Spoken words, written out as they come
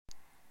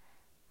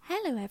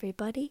Hello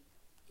everybody,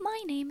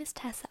 my name is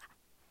Tessa.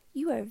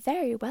 You are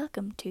very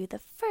welcome to the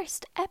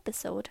first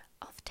episode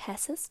of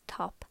Tessa's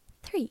Top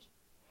 3.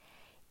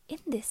 In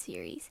this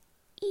series,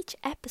 each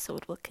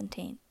episode will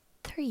contain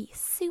 3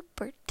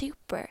 super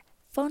duper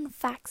fun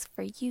facts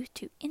for you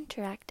to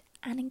interact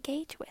and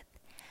engage with.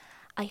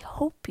 I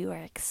hope you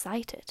are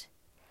excited.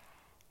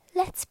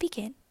 Let's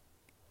begin.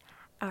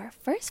 Our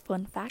first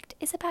fun fact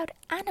is about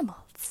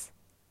animals.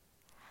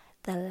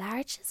 The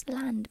largest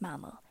land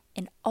mammal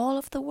in all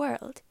of the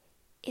world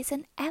is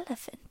an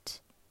elephant.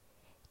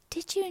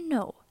 Did you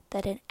know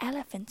that an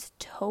elephant's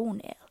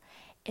toenail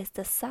is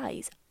the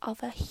size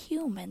of a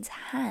human's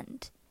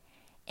hand?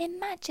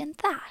 Imagine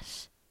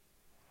that!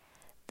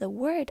 The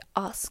word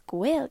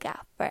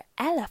oscuelga for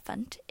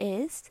elephant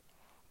is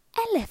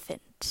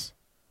elephant.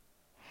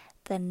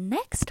 The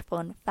next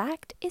fun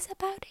fact is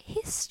about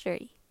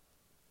history.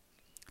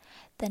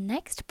 The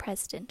next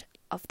president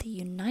of the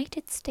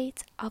United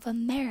States of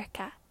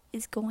America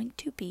is going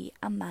to be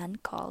a man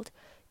called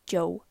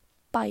Joe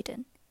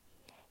Biden.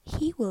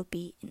 He will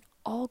be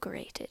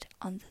inaugurated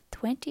on the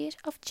 20th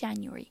of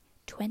January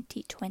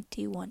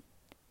 2021.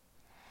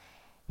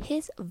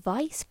 His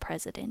vice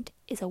president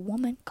is a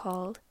woman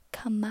called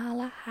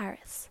Kamala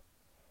Harris.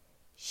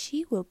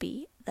 She will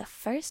be the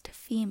first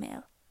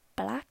female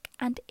Black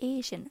and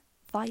Asian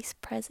vice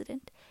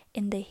president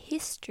in the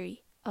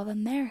history of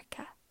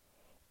America.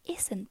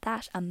 Isn't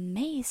that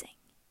amazing?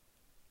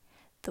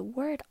 The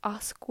word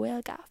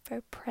oscuelga for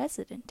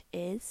president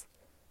is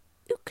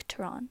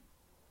uktron.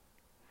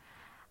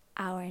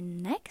 Our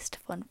next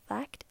fun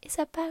fact is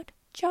about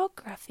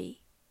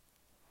geography.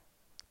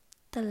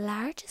 The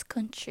largest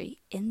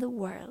country in the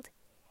world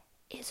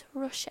is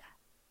Russia.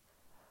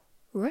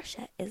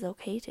 Russia is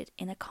located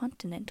in a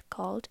continent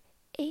called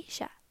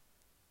Asia.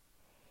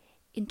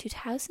 In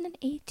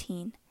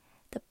 2018,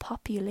 the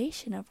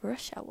population of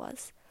Russia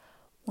was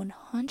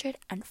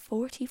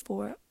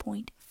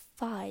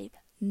 144.5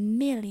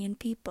 million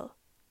people.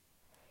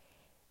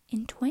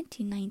 In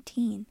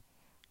 2019,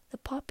 the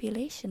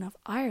population of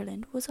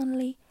Ireland was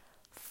only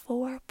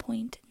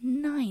 4.9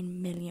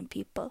 million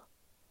people.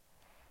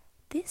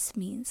 This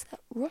means that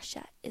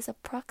Russia is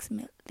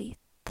approximately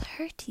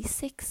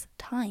 36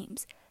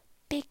 times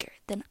bigger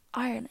than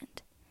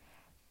Ireland.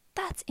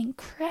 That's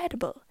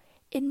incredible.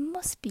 It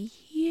must be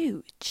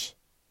huge.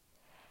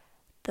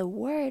 The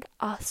word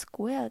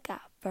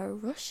oscuelga for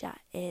Russia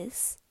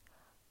is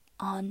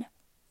en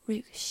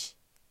route.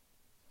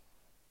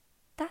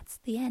 That's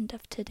the end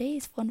of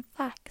today's fun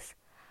facts.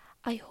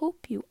 I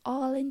hope you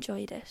all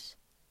enjoyed it.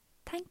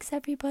 Thanks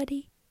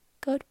everybody.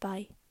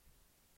 Goodbye.